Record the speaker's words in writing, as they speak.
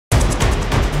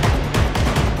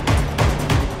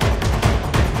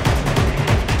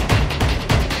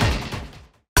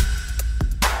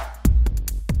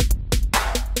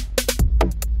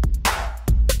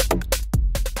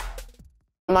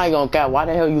I'm not gonna cap. Why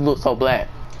the hell you look so black?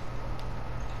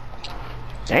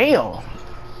 Damn.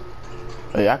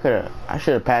 Hey, I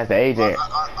should have passed the AJ.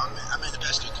 I made the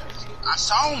best you could. I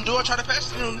saw him do it. Try to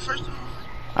pass it to him the first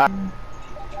time.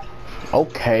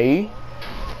 Okay.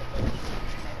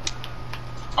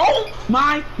 Oh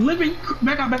my living!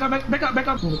 Back up! Back up! Back up! Back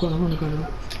up! On the corner! On the corner!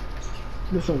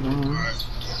 This so wrong.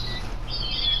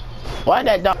 Why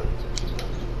that dog?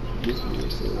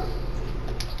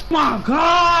 My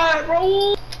God,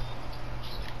 bro!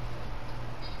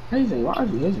 Hey, say, why are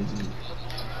you hesitating?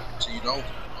 So you don't.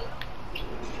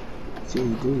 See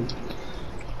what you do.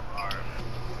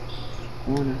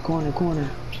 Corner, corner, corner.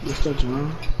 You're stuck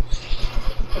around.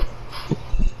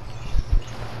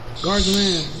 Guard the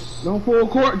man. Don't pull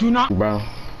court. Do not. Bro.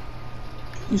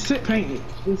 You sit painted.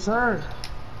 Yes, sir.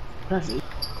 Pass it.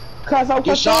 Cause I'm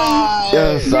Good shot.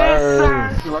 Yes, sir.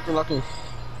 Yes, sir. Lucky.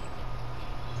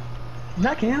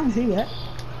 That can see that.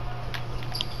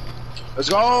 Let's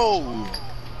go.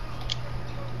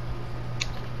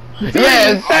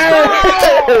 Yes, sir.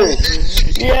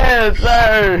 Yes,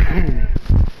 sir.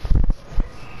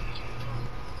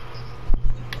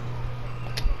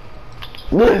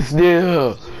 This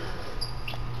deal.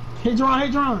 Hey, John. Hey,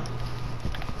 John.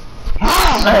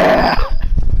 Ah.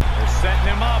 They're setting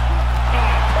him up.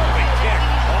 Perfect kick.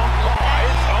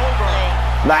 It's over.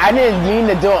 Like, I didn't mean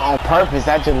to do it on purpose.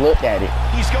 I just looked at it.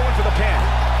 He's going for the pin.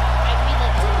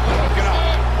 Looking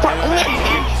up. And the match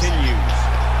continues.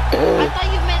 I thought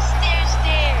you meant stairs.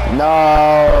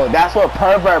 No, that's what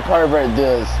pervert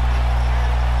does.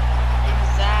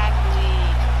 Exactly.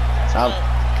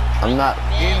 I'm not.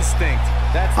 Instinct.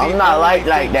 That's the I'm not only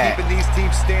like thing that. keeping these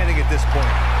teams standing at this point.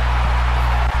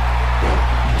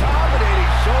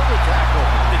 Dominating shoulder tackle.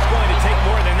 It's going to take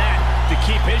more than that to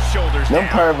keep his shoulders Them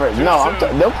down. pervert. No,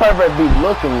 them pervert be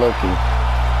looking.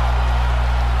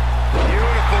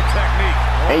 Beautiful technique.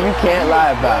 And you can't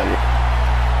lie about it.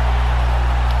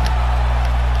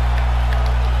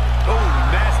 Oh,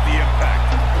 nasty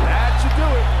impact. That should do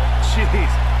it. Jeez.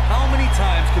 How many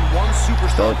times can one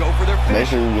superstar go for their Make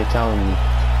finish? sure you get telling me.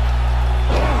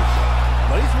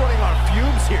 But he's running on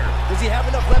fumes here. Does he have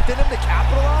enough left in him to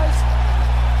capitalize?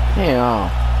 Yeah.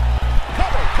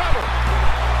 Cover.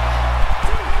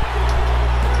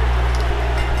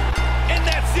 And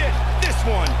that's it. This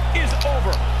one is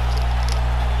over.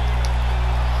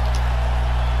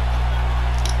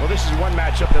 Well, this is one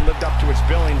matchup that lived up to its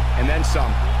billing and then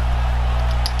some.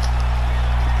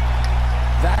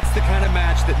 That's the kind of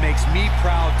match that makes me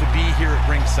proud to be here at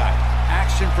ringside.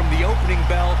 Action from the opening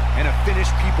bell and a finish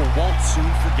people won't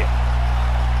soon forget.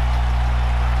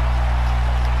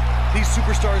 These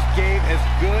superstars gave as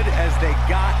good as they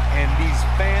got, and these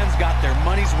fans got their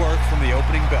money's worth from the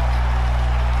opening bell.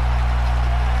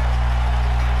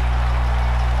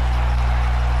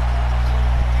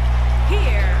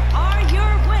 Here are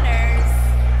your winners,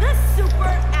 the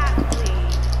Super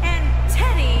Athlete and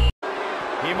Teddy.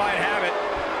 He might have it.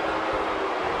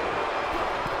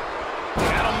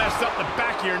 That'll mess up the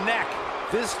back of your neck.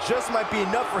 This just might be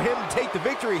enough for him to take the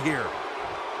victory here.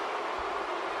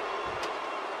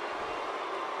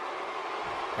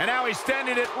 And now he's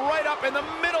standing it right up in the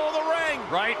middle of the ring.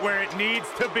 Right where it needs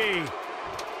to be.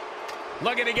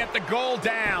 Looking to get the goal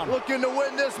down. Looking to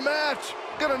win this match.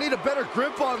 Gonna need a better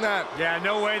grip on that. Yeah,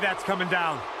 no way that's coming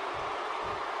down.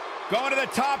 Going to the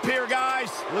top here,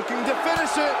 guys. Looking to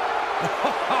finish it.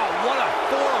 What a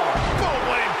forearm. Boom,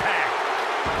 what impact.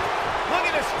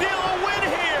 Looking to steal a win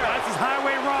here. That's his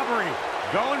highway robbery.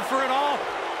 Going for it all.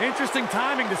 Interesting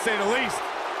timing, to say the least.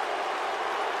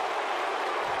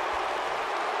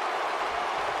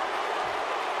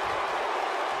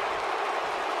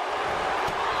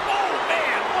 Oh,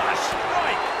 man, what a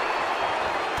strike.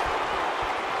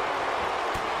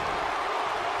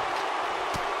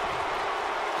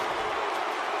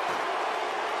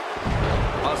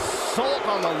 Assault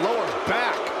on the lower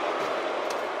back.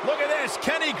 Look at this.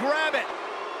 Can he grab it?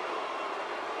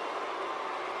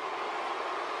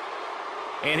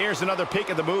 And here's another peek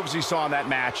at the moves he saw in that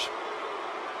match.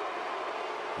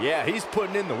 Yeah, he's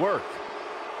putting in the work.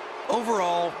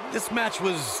 Overall, this match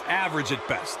was average at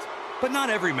best. But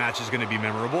not every match is going to be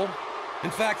memorable.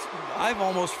 In fact, I've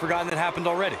almost forgotten it happened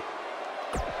already.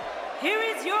 Here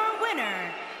is your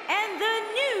winner and the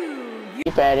new.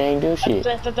 You bad ain't do shit.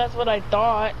 That's what I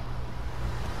thought.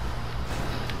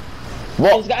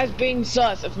 What? This guy's being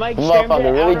sus. If Mike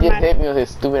Motherfucker really just hit me with his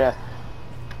stupid ass.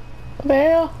 What the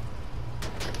hell?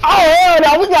 Oh hell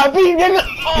no, we got beat, nigga!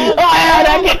 Oh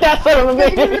hell no, get that son of a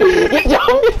bitch! Get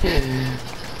your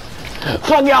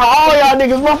fuck y'all, all y'all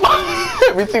niggas, motherfucker!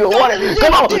 Every single one of you.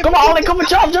 Come on, come on,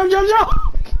 jump!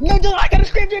 No, don't, I gotta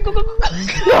scrape it. Go, go, go, go.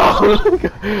 No.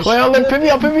 Wait, hold on, pick me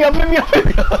up. Bro,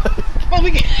 we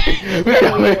can. Pick me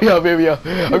up.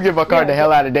 I'm getting my car the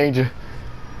hell out of danger.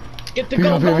 Get the Pick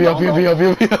go, me up.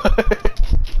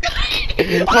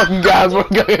 Fucking guys, bro.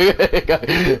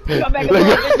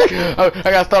 I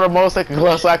gotta start a motorcycle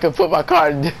club so I can put my car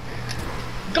in.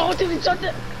 Go to the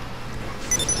something.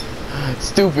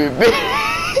 Stupid bitch.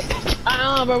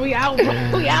 Bro, we out,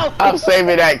 bro. We out. I'm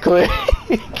saving that clip.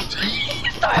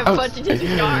 Start punching his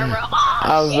car, bro.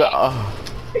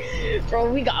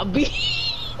 Bro, we got beat.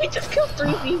 We just killed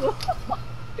 3 people.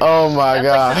 Oh my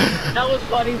god. That was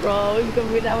funny, bro.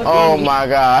 That was oh funny. my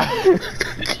god.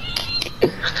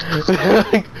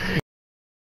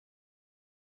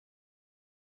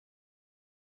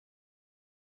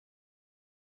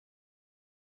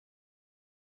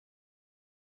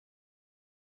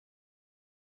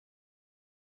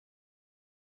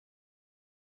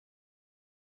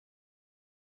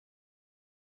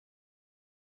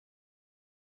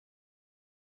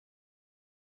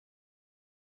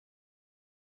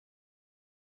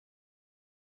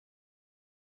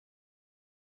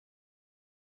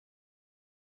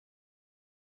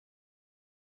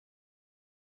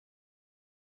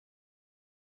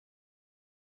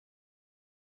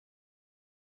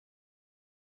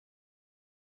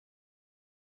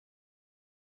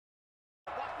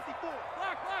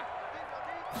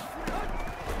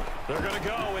 They're gonna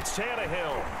go. It's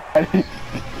Tannehill.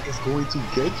 It's going to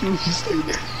get you if you stay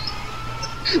there.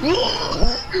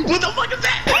 What the fuck is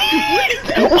that? What is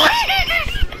that?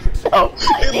 Oh.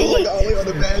 It looks like Ollie on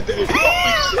a bad day.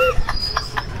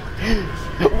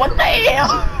 What the hell?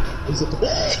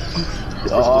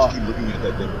 Oh. Keep looking at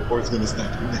that thing or it's gonna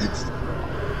snap you next.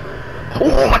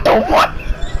 What the fuck?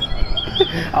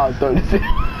 I'll throw this in.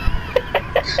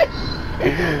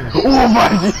 Oh my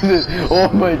Jesus! Oh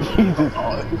my Jesus!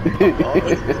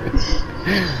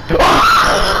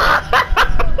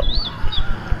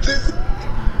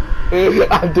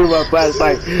 I threw my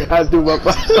flashlight. I closed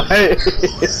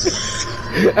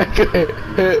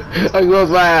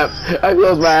my app.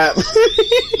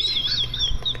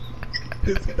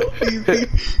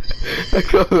 I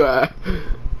closed my app.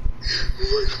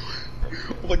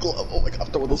 Oh my god, I'm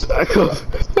throwing those.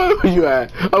 Where you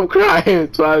at? I'm crying,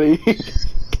 Charlie.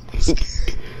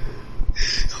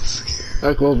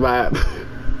 I closed my app.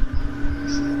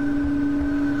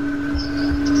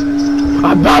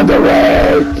 I'm about to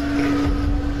wreck!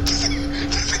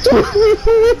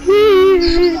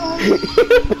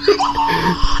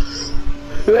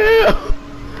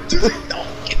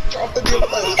 Don't get dropped in your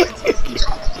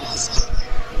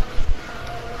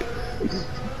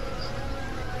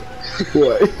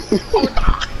What?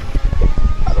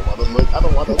 I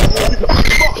don't wanna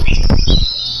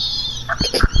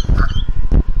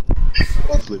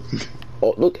look.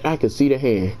 Oh, look, I can see the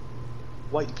hand.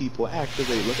 White people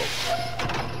activate, look up.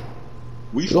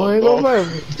 We Go ahead, go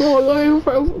first.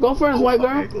 Go first, white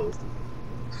girl.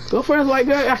 Go first, white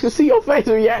girl. I can see your face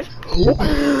reaction. Turn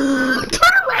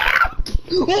around!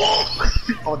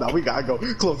 Oh no, we gotta go.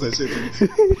 Close that shit.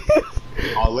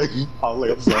 I'll let you.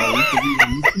 I'm sorry.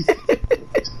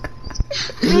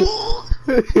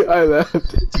 I left.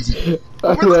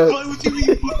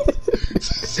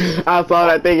 I saw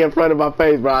that thing in front of my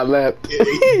face, bro. I left.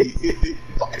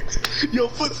 Yo,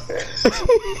 foot.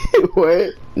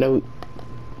 What? No.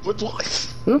 What's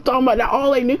what? I'm talking about that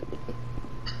all they knew.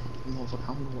 No, I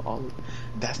don't know what all.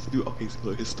 That's the dude. Okay, so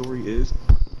look, his story is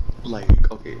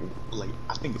like, okay, like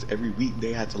I think it's every week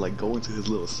they had to like go into his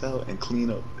little cell and clean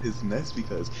up his mess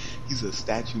because he's a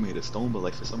statue made of stone, but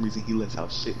like for some reason he lets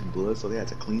out shit and blood, so they had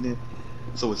to clean it.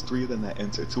 So it's 3 of them that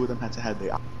enter. 2 of them had to have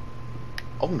their.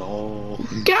 Oh no!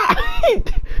 God,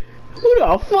 who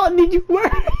the fuck did you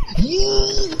work?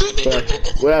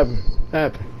 What happened? What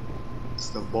happened? It's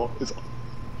the ball. It's.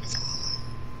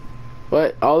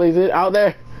 What? All these out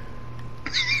there?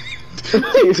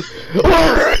 What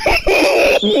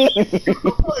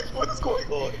is going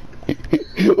on?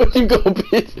 What you go,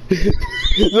 bitch?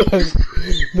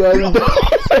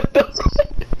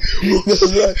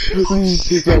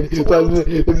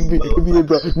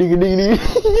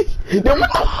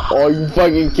 Oh, you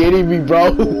fucking kidding me, bro?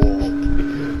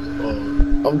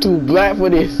 I'm too black for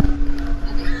this.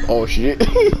 Oh shit!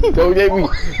 Don't get me.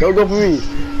 Don't go for me.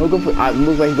 Don't go for. It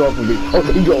looks like he's going for me. Oh,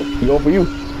 he going for you.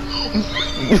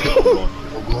 I'm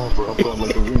going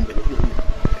like a ring.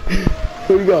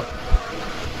 Here we go.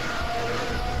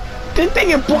 This thing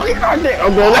is blocking our dick.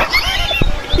 I'm going left.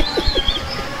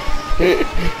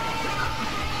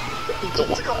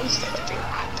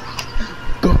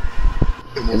 Go.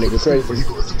 That nigga crazy.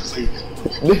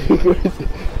 Nigga crazy.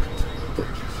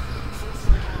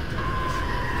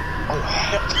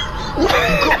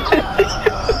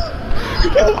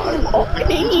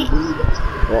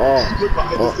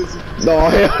 No,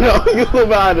 hell no, you look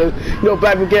behind us. You know,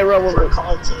 black people can't run with us.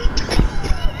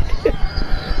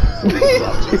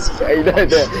 Hey,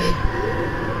 that.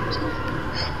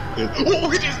 Oh,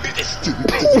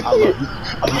 I love you.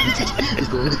 It's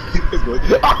going.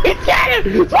 Oh, he's got it!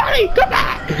 Funny, come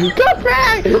back! Come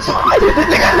back!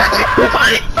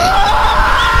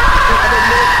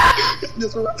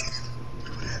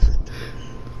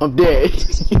 I'm dead.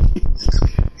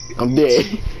 I'm dead.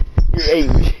 You ate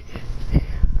me.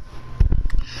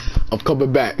 I'm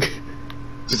coming back.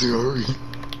 Just hurry.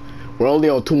 We're only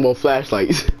on 2 more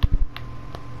flashlights.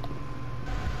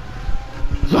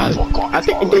 I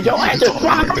think they your ass just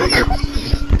rock.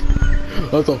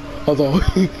 Hold on.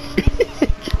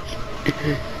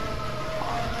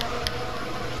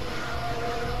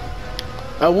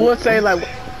 I would say like,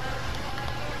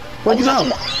 what you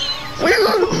know?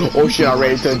 Oh shit! I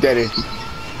ran into a dead end.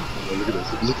 Look at that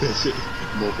shit. Look at that shit.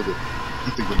 Motherfucker.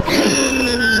 You think about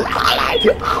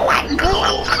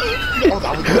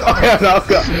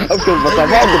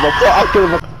I'm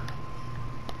killing myself.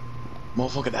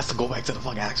 Motherfucker, that's to go back to the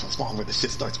fucking actual spawn where the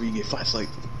shit starts where you get flashlight.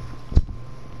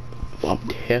 What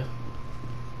the hell?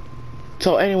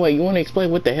 So anyway, you want to explain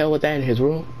what the hell was that in his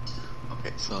room?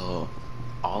 Okay, so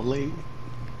Ollie,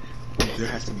 there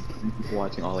has to be 3 people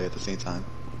watching Ollie at the same time.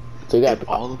 So you got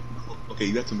okay,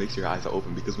 you have to make sure your eyes are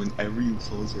open because whenever you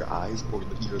close your eyes or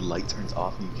your light turns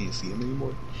off and you can't see him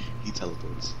anymore, he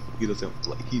teleports. He doesn't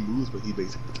like he moves, but he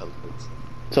basically teleports.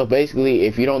 So basically,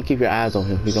 if you don't keep your eyes on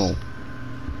him, he's gonna.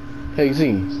 Have you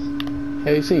seen?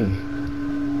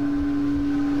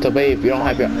 So babe, if you don't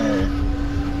have your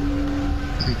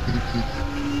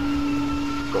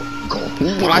Go.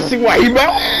 I see why he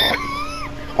back.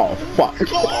 Oh fuck.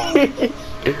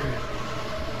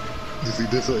 You see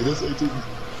this way too.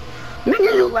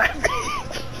 Nigga, you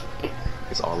laughing?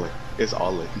 It's Ollie. It's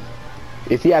Ollie.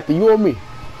 Is he after you or me?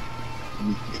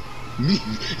 Me.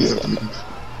 He's after me.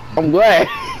 I'm glad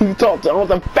you talked all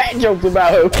the fat jokes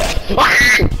about him.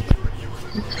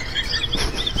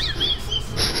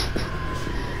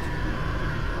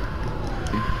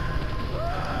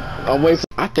 I'm waiting.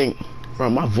 I think, bro,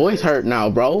 my voice hurt now,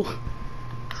 bro.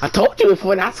 I told you if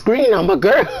when I scream, I'm a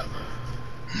girl.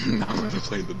 I'm gonna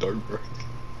play in the dark, bro.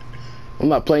 I'm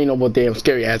not playing no more damn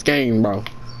scary ass game, bro.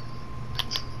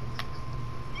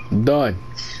 Done.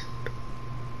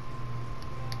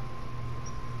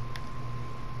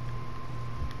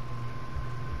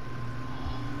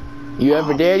 You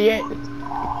ever dead yet?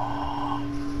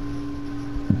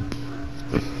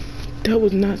 That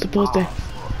was not supposed to.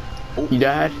 You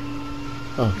died?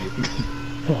 Oh.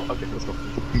 Okay, let's go.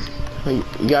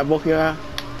 You got both your eyes?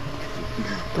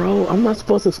 Bro, I'm not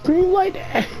supposed to scream like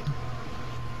that.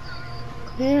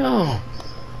 Damn.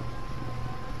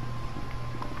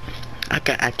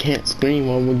 I can't scream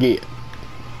or I'm gonna get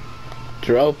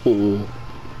trouble.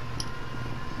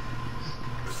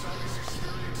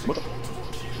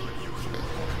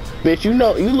 Bitch, you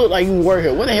know, you look like you work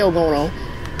here. What the hell going on?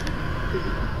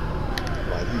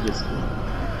 Why did he just scream?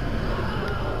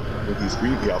 When he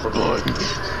screamed, he out for blood.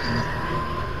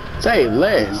 Say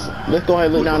less. Let's go ahead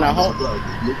and look down that hole.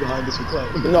 Look behind us for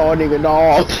clout. No, nigga,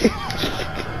 no.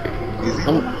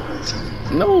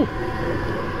 No.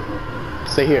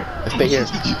 Stay here. Let's stay here.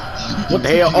 What the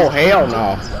hell? Oh, hell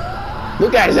no.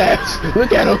 Look at his ass.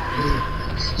 Look at him.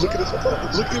 Look at his face.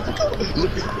 Look at him for clout.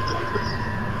 Look at him for clout.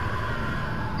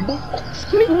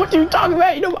 Nigga, what you talking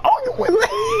about? You know, oh, you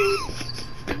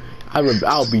went.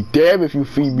 I'll be damned if you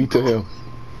feed me to him.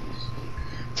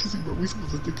 Bro, we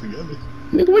supposed to stick together.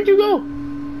 Nigga, where'd you go?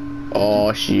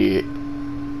 Oh shit.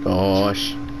 Oh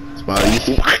shit. Smiley, you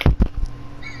see?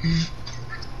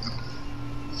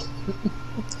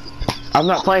 I'm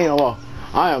not playing no more.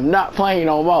 I am not playing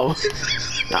no more.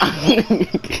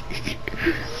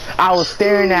 I was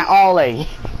staring at Ollie,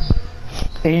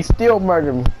 and he still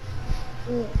murdered me.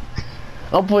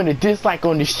 I'm putting a dislike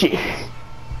on this shit.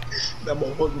 That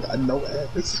motherfucker got no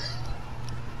ass.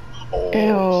 Oh.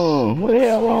 Ew, what the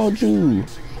hell wrong with you?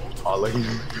 Ollie,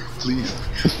 please.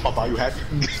 I'll buy you happy.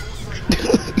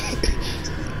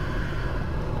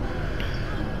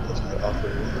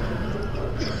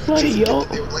 Buddy, yo.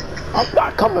 I'm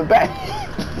not coming back.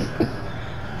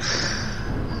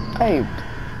 Hey.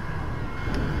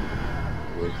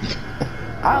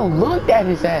 I looked at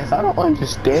his ass. I don't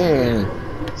understand.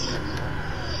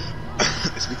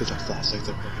 It's because our flashlights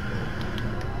are fucking low.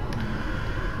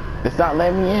 It's not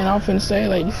letting me in. I'm finna say,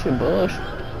 like, you should bush.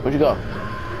 Where'd you go?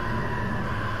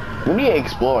 We need to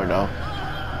explore, though.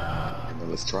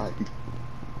 Let's try.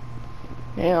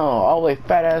 Damn, always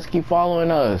fat ass keep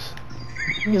following us.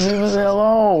 You leave us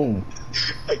alone.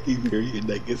 I keep hearing you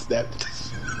like get snapped.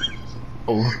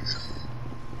 Oh.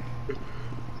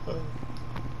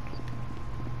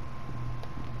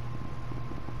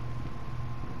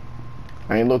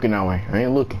 I ain't looking that way. I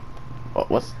ain't looking. Oh,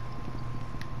 what's...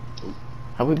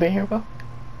 Have we been here, bro?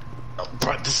 Oh,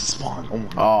 bro, this is spawn. Oh my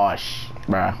god. Oh,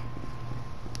 bro.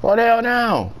 What the hell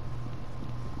now?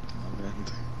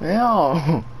 Oh,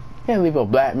 Hell. Can't leave a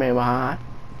black man behind.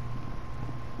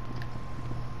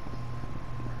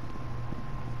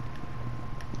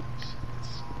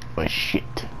 But shit.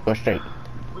 Go straight.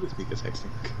 What is Mika texting?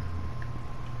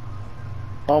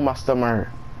 Oh, my stomach hurt.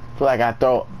 Feel like I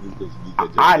throw...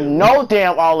 I know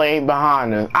damn all ain't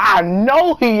behind us. I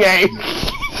know he ain't.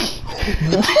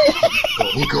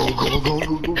 Go.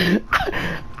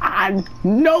 I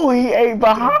know he ain't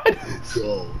behind us.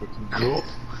 Go.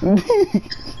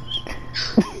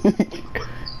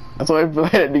 That's why I feel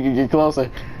like that nigga get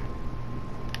closer.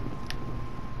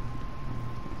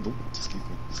 Nope, just keep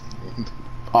going.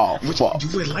 Oh, fuck. You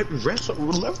went like left or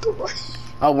right?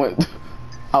 I went...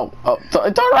 Oh,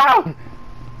 turn around!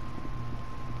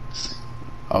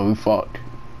 Oh, we fucked.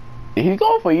 Did he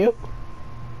go for you?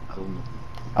 I don't know.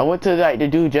 I went to like the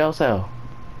dude jail cell.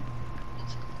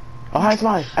 Oh, hi,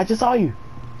 Smiley. I just saw you.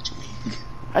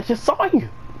 I just saw you.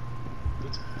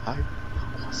 Hi.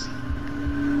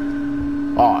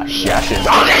 Oh shit! I should.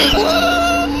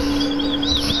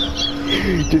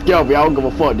 Just kill me. I don't give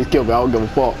a fuck. Just kill me. I don't give a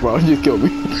fuck, bro. Just kill me.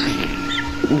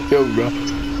 Just kill me, bro.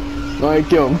 Go ahead,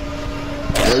 kill me.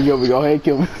 Go ahead, kill me. Go ahead,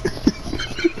 kill me.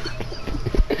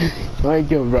 Go ahead,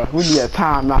 kill me, bro. We need a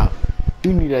timeout.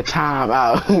 We need a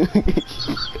timeout.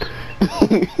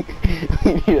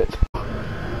 We need a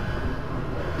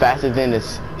faster than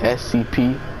this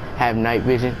SCP. Have night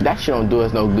vision. That shit don't do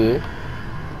us no good.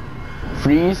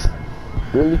 Freeze.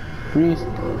 Really? Freeze.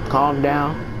 Calm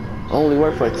down. Only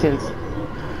work for 10.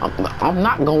 I'm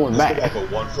not going back. Let's go back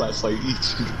for one flashlight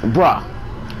each. Bruh.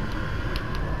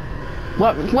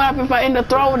 What happened if I end up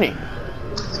throwing it?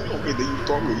 Okay, then you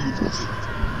throw it.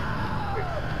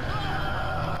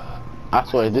 I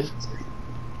swear this.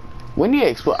 We need to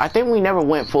explore. I think we never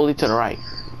went fully to the right.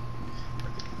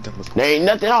 There ain't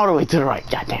nothing all the way to the right.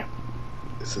 Goddamn.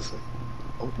 This is like.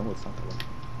 Oh no, it's not that way.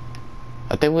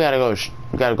 I think we gotta go.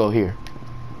 We gotta go here.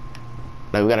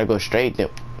 Like we gotta go straight. There.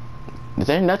 Is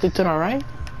there nothing to the right?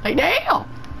 Like damn.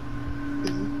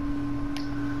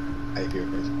 I hear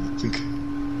heartbeats.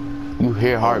 You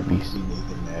hear heartbeats.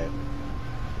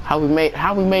 How we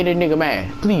made a nigga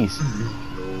mad? Please.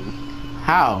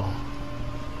 How?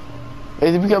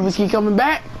 Is it because we keep coming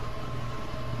back?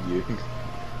 Yeah. I'm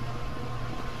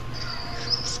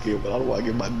scared, but I don't want to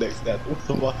get my neck snapped.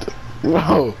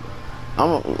 Bro,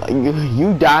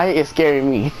 you dying is scaring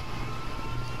me.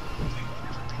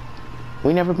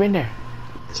 We never been there.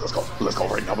 Let's go. Let's go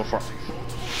right now before.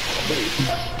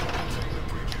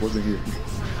 Wasn't here.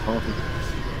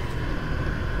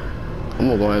 I'm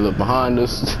gonna go ahead and look behind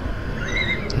us.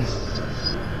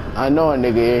 I know a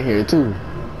nigga in here too.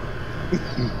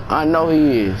 I know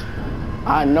he is.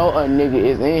 I know a nigga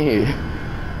is in here.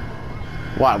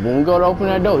 Why? When we go to open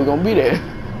that door, he gonna be there.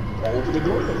 Open the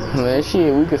door. Man,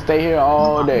 shit, we could stay here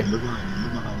all day. Look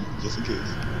behind you, just in case.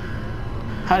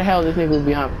 How the hell this nigga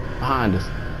behind us?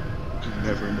 You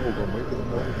never know, bro. Maybe the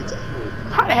motherfucker gets out.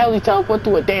 How the hell he teleport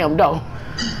through a damn door?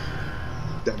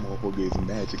 That motherfucker is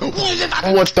magic.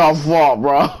 What the fuck,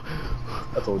 bro?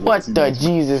 What the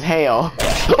Jesus hell?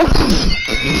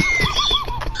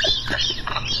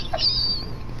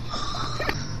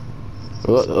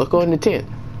 Let's go in the tent.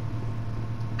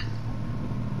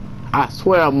 I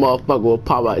swear a motherfucker will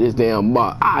pop out this damn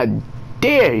box. I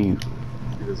dare you.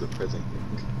 There's a present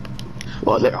here.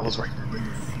 Well, Look, I was right.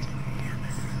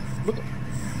 Look.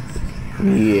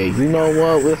 Yeah, you know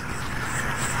what?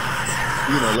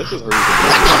 You know, let's just hurry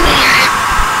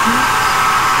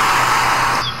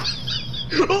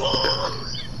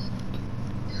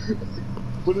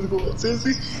What is going on,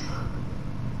 Sissy?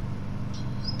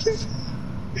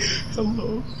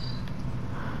 Hello.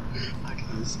 I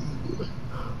can't see you.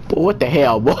 But what the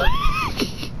hell, boy?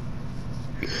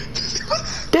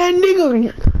 That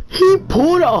nigga, he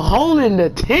pulled a hole in the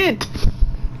tent.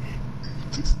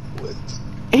 What?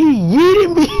 He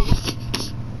yeeted me.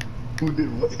 Who did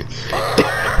what?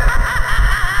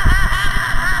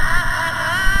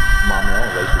 Mommy, I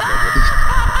don't like this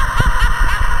nigga.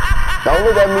 Don't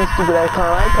look at me, stupid ass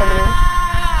clown. I ain't coming in.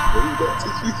 Where you going,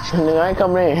 Sissy? Nigga, I ain't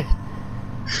coming in.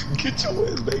 Get your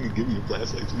ass back and give me a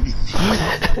flashlight, please.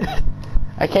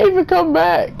 I can't even come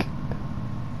back.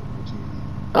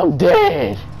 I'm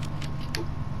dead.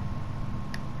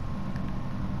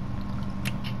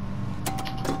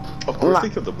 Of course,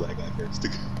 think of the black guy first.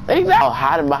 Exactly. Oh,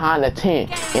 hiding behind the tent.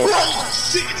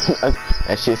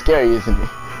 That shit's scary, isn't it?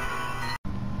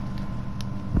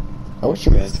 Oh, what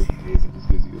you mean? It just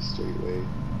gives you a straight way.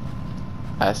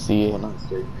 I see it. Well, not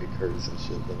straight way, curves and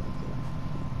shit, but like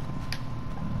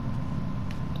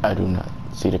I do not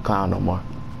see the clown no more.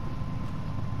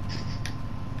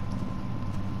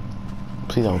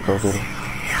 Please don't go through it.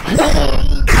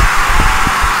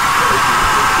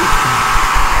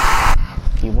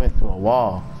 He went through a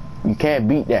wall. You can't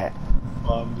beat that.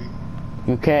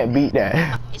 You can't beat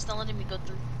that. It's not letting me go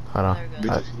through. Hold on. There we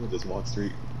go. bitch, you just walk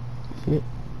straight. Shit.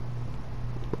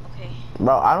 Okay.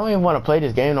 Bro, I don't even want to play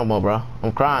this game no more, bro.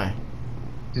 I'm crying.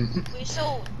 Wait,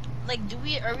 so, like,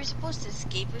 are we supposed to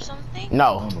escape or something? I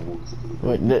No. don't know what was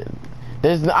supposed to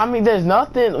be. There's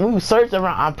nothing. We searched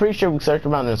around. I'm pretty sure we searched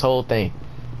around this whole thing.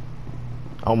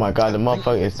 Oh my god, the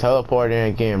motherfucker is teleporting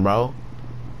again, bro.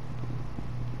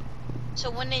 So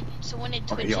when it Okay,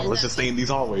 twitches. y'all, let's just stay in these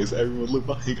hallways. Everyone look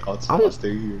behind. I'll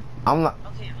stay here. I'm not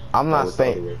Okay.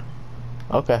 staying.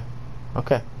 Okay.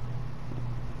 Okay.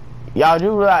 Y'all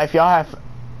do realize if y'all have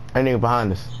a nigga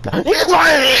behind us.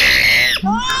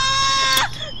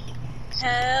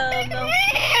 Hell no.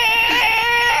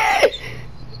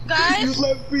 Guys. You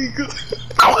left me.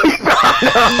 I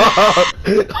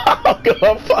don't give a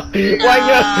fuck.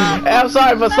 I'm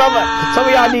sorry, but some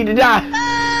of y'all need to die.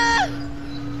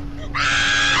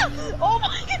 Oh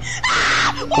my god.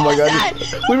 Oh my god.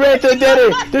 We ran to a dead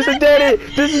end. This is a dead end.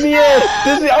 This is the end.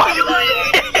 This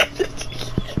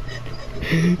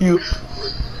is you.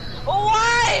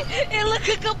 Why? It looked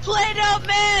like a played out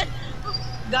man.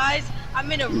 Guys,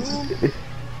 I'm in a room.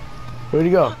 Where'd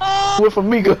he go? Oh. Went for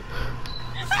Mika.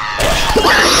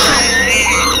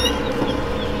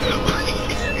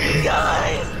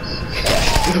 Guys.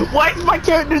 Why is my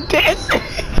character dancing?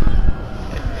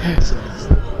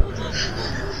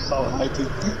 Oh,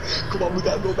 come on, we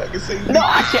gotta go back and save No,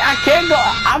 I can't go.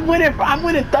 I'm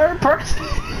with it third person.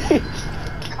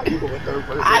 How you going third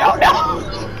person? I don't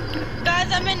know.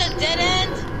 Guys, I'm in a dead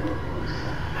end.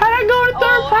 How'd I go to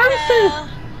third person? Hell.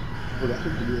 Well, that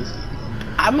should be this.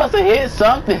 I must have hit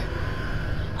something.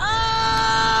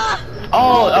 Ah!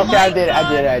 Oh, okay, my I did.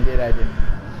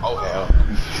 Oh, hell.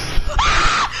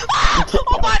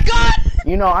 Oh my god!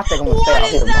 You know, I think I'm gonna stay What out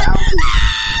is here. that? Bro.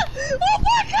 Oh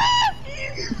my god!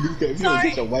 You don't Sorry.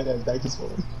 get your white ass back to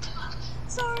phone.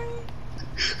 Sorry.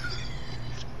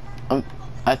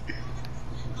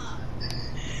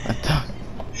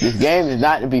 This game is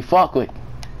not to be fucked with.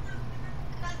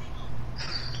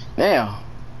 Damn.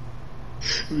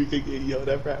 We could get yelled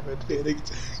at for having panic.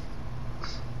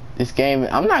 This game,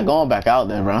 I'm not going back out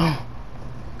there, bro.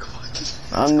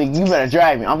 You better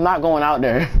drag me. I'm not going out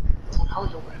there.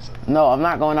 No, I'm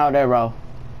not going out there, bro.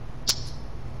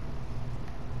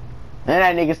 And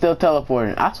that nigga still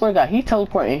teleporting. I swear to God, he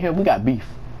teleporting in here. We got beef.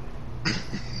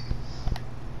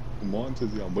 Come on,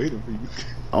 Tizzy, I'm waiting for you.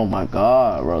 Oh my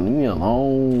God, bro. Leave me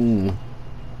alone.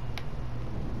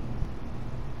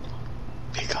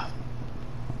 Mika.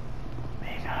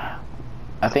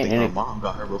 I think her mom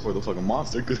got her before the fucking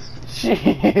monster could.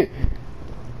 Shit.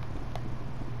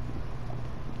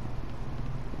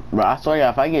 Bro, I swear to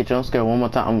God, if I get jump scared one more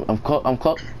time, I'm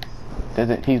close.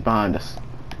 He's behind us.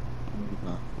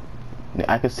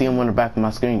 I can see him on the back of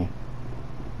my screen.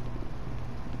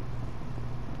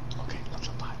 Okay, let's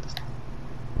look behind us.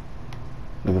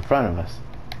 Look in front of us.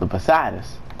 Look beside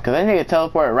us. Cause that nigga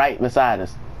teleported right beside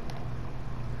us.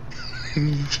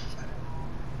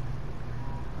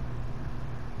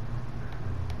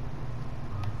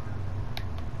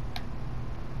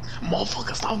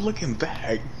 Motherfucker, stop looking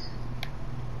back.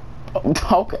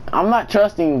 Okay, I'm not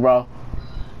trusting you, bro.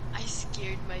 I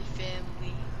scared my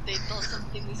family. They thought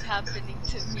something was happening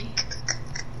to me.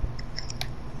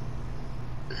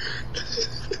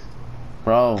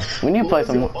 Bro, we need to play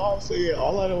some more. All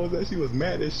I know is that she was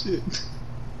mad as shit.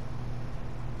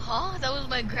 Huh? That was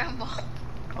my grandma.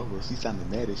 Oh, well, she sounded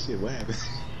mad as shit. What happened?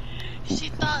 She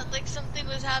thought like something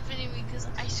was happening because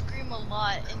I scream a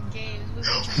lot in games.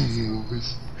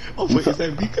 Oh, wait, is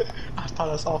that Mika? I thought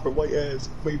I saw her white ass.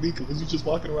 Wait, Mika, was you just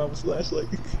walking around with a flashlight?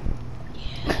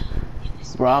 Yeah.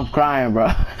 Bro, I'm crying,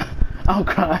 bro. I'm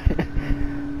crying.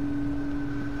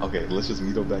 Okay, let's just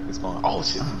meet up back and spawn. Oh,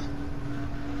 shit. I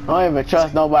don't even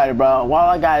trust nobody, bro. All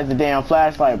I got is a damn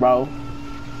flashlight, bro.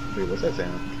 Wait, what's that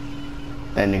sound?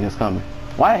 That nigga's coming.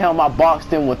 Why the hell am I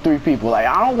boxed in with 3 people? Like,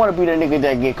 I don't want to be the nigga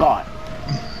that get caught.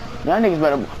 Y'all niggas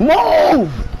better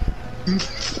move!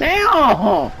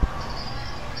 Damn!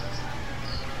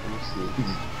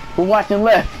 We're watching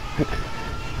left.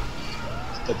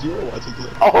 But you were watching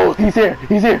left. Oh, he's here!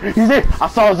 He's here! He's here! I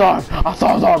saw his arm! I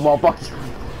saw his arm, motherfucker!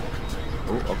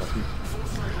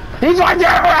 He's right there,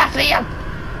 I see him!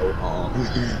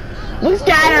 Look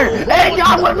scattered! Hey,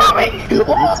 y'all, what about me?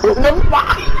 Never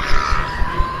mind!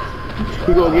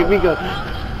 He gonna get me go.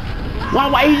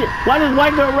 Why does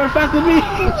white girl run faster than me?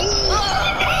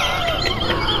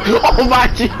 Oh my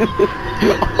Jesus!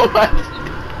 Oh my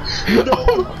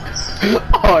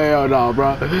Oh hell no,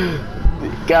 bro.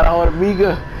 Got a hold of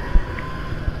Mika.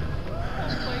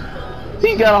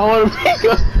 He got a hold of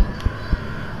Mika.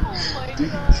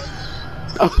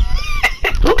 Oh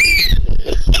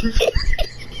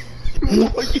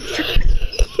my god.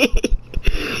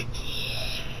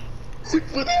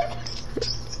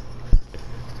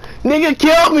 Nigga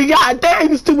killed me, god damn,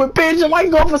 you stupid bitch. Why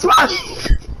you going for Smiley?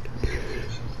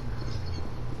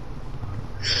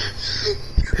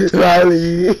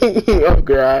 Smiley, I'm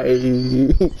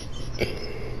crying.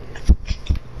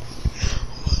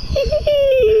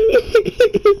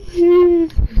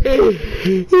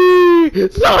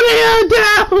 Slow the hell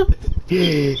down!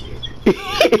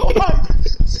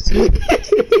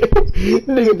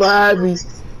 Nigga behind me.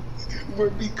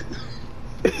 Where Mika?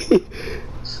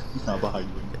 He's not behind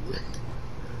you.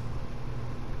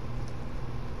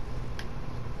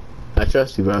 I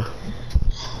trust you, bro.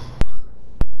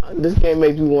 This game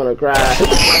makes me wanna cry.